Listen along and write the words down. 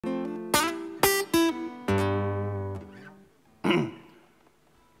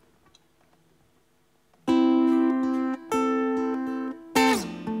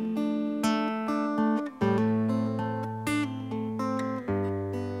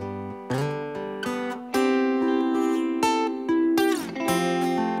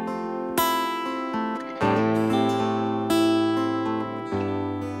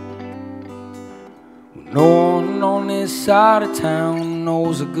east side of town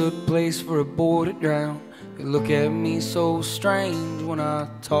knows a good place for a boy to drown. They look at me so strange when I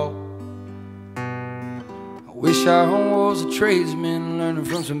talk. I wish I was a tradesman learning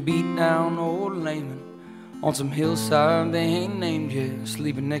from some beat down old laymen on some hillside they ain't named yet,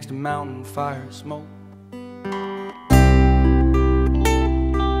 sleeping next to mountain fire smoke.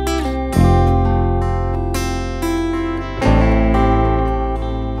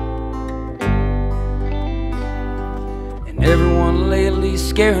 Everyone lately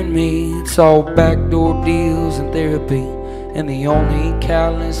scaring me. It's all backdoor deals and therapy, and the only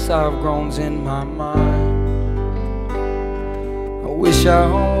callous I've grown's in my mind. I wish I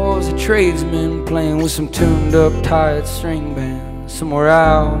was a tradesman playing with some tuned up tired string band somewhere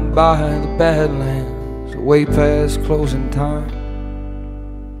out by the Badlands, way past closing time.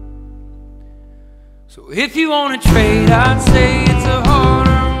 So if you wanna trade, I'd say it's a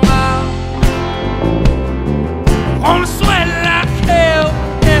harder mile. I wanna sweat like hell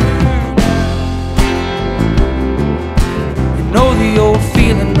every day. You know the old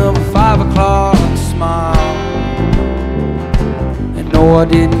feeling of a 5 o'clock smile. And no, I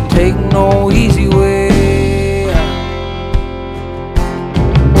didn't take no easy way out.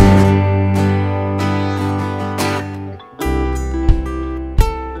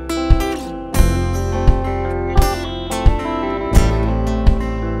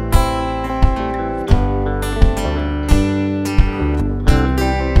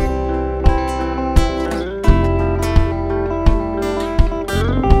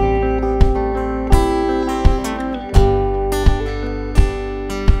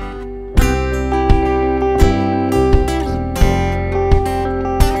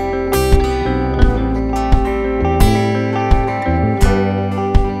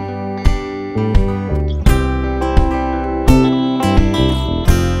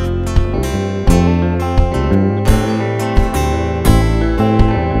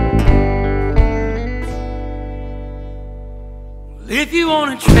 If you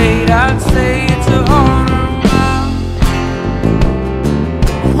wanna trade, I'd say it's a harder mile.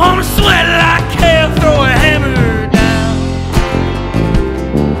 I wanna sweat like hell, throw a hammer down.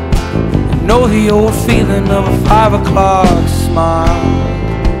 I know the old feeling of a 5 o'clock smile.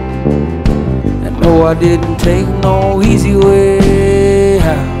 And no, I didn't take no easy way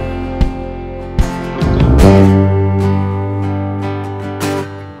out.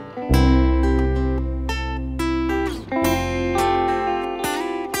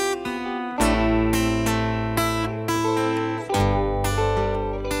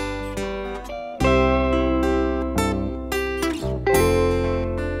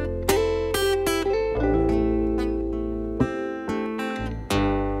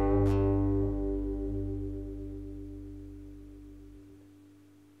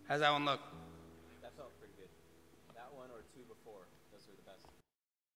 How's that one look?